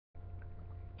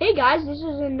Hey guys, this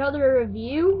is another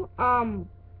review.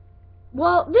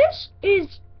 Well, this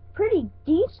is pretty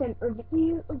decent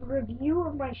review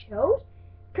of my shows,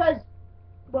 cause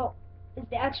well, it's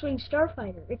the X-Wing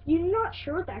Starfighter. If you're not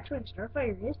sure what the X-Wing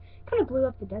Starfighter is, kind of blew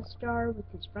up the Death Star with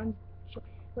his friend,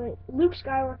 with Luke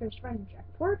Skywalker's friend Jack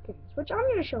Porkins, which I'm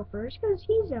gonna show first, cause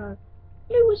he's a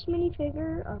newest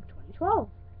minifigure of 2012.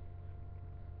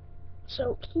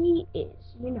 So he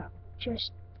is,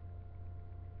 just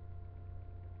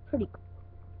pretty cool.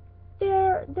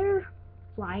 They're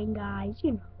flying guys.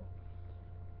 If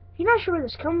you're not sure where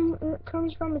this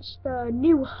comes from, it's the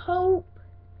New Hope,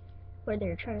 where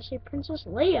they're trying to save Princess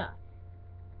Leia.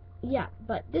 Yeah,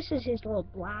 but this is his little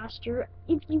blaster.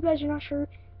 If you guys are not sure,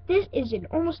 this is in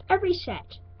almost every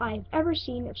set I've ever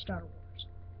seen of Star Wars.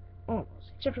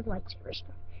 Almost, except for the lightsaber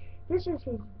stuff. This is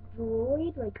his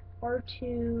droid, like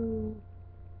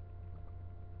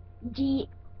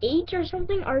R2D8 or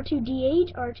something,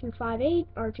 R2D8, R258,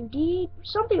 R2D8,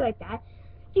 something like that.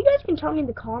 You guys can tell me in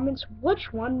the comments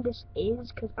which one this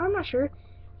is, because I'm not sure.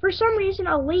 For some reason,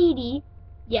 a lady,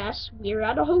 yes, we're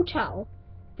at a hotel,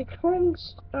 the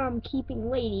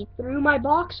home-keeping lady threw my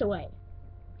box away.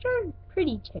 I'm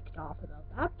pretty ticked off about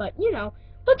that, but,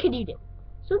 what can you do?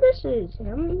 So this is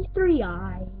him, 3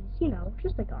 eyes,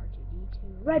 just like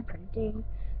R2D2, red printing.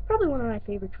 Probably one of my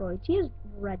favorite droids. He has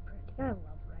red printing. I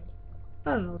love red.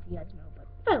 I don't know if you guys know, but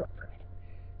I love red.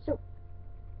 So,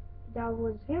 that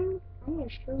was him. I'm going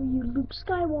to show you Luke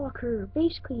Skywalker.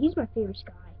 Basically, he's my favorite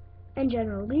guy. And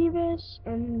General Grievous.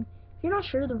 And if you're not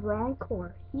sure, the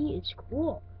Rancor. He is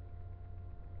cool.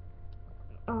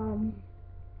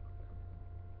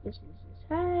 This is his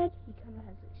head. He kind of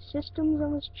has these systems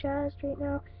on his chest right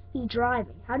now. He's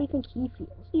driving. How do you think he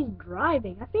feels? He's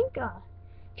driving. I think,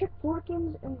 Jack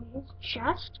Porkins and his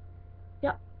chest.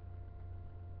 Yep.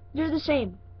 They're the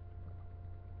same.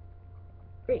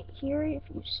 Right here, if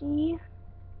you see,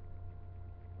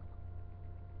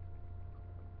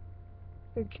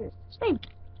 they're just the same.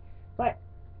 But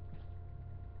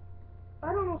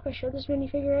I don't know if I showed this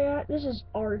minifigure yet. This is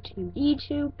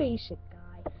R2D2, basic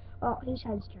guy. Oh, his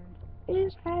head's turned.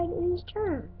 His head is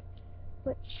turned.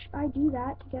 Which I do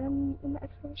that to get him in the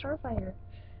X-Wing Starfighter.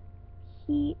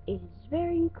 He is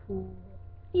very cool.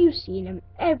 You've seen him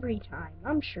every time,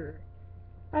 I'm sure.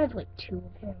 I have like 2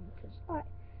 of him because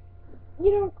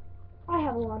I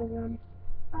have a lot of them.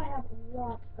 I have a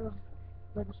lot of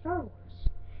Lego Star Wars.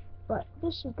 But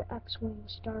this is the X-Wing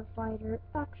Starfighter.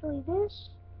 Actually, this is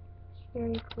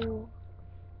very cool.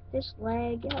 This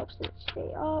leg helps it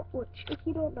stay up, which, if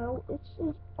you don't know, it's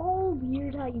all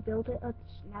weird how you build it at the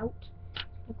snout.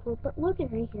 It's cool. But look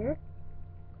at right here.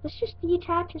 This just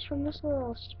detaches from this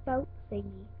little spout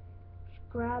thingy. Which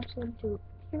grabs into, if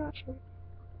you're not sure,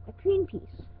 a green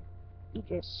piece. You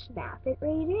just snap it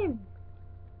right in.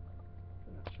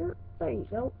 I'm not sure. There you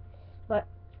go. But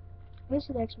this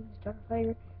is X-Wing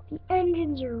Starfighter. The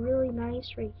engines are really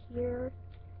nice right here,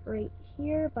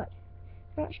 but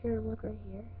I'm not sure. Look right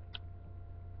here.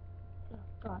 Oh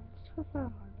god, it's so kind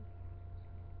of hard.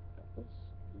 But this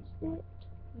is it.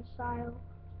 Missile.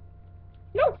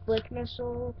 No flick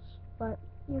missiles, but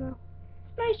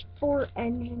nice 4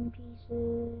 engine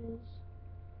pieces.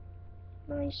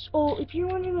 Nice. Oh, if you're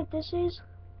wondering what this is,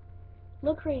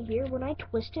 look right here. When I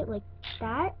twist it like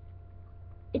that,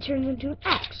 it turns into an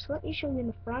X. Let me show you in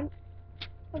the front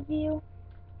view.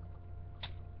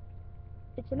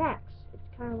 It's an X. It's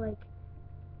kind of like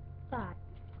that,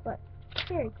 but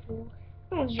very cool.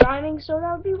 No one's driving, so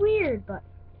that would be weird, but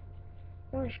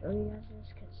I want to show you guys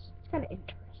this because it's kind of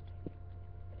interesting.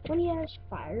 When he has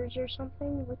fires or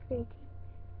something, look right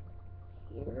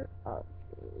here of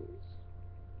his.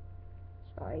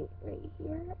 Sorry,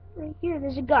 right here,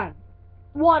 there's a gun.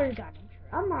 Water gun,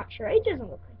 I'm not sure. It doesn't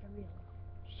look like a real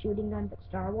shooting gun, but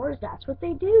Star Wars, that's what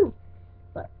they do.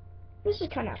 But this is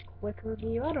kind of a quick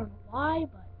review. I don't know why,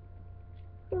 but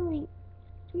really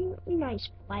nice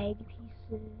flag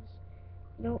pieces.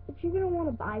 If you're going to want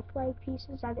to buy flag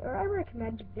pieces, I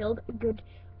recommend to build a good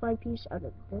flag piece out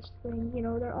of this thing.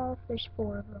 There's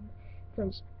 4 of them.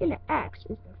 Because in an X,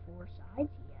 is there 4 sides?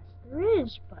 Yes, there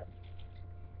is, but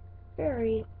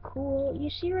very cool. You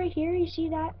see right here, you see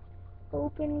that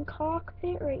open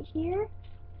cockpit right here?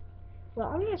 Well,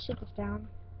 I'm going to sit this down,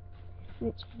 and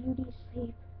it's beauty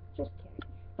safe. Just kidding.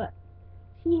 But,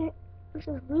 this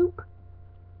is Luke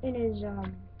in his,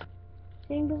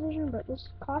 sitting position, but this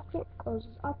cockpit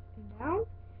closes up and down.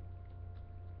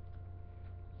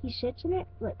 He sits in it,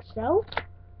 like so.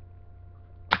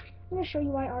 I'm going to show you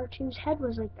why R2's head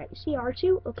was like that. You see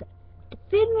R2? Okay.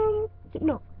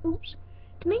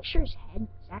 To make sure his head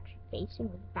is actually facing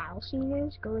where the battle scene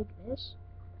is, go like this.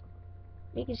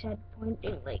 make his head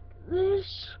pointing like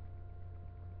this.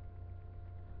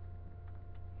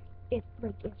 If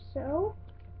so.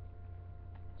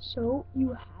 So you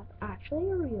have actually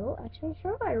a real X-Men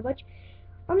Starfighter, which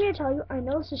I'm gonna tell you, I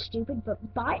know this is stupid, but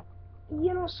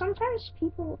sometimes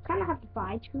people kind of have to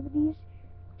buy two of these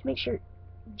to make sure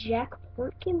Jack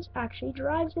Porkins actually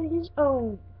drives in his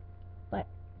own. But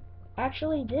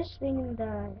actually, this thing in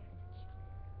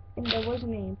the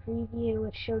wasn't name preview,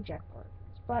 it showed Jack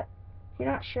Porkins. But if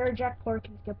you're not sure, Jack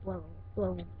Porkins get blown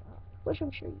up, which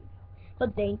I'm sure you know.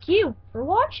 But thank you for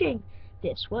watching.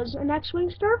 This was an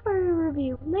X-Wing Starfighter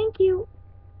review. Thank you.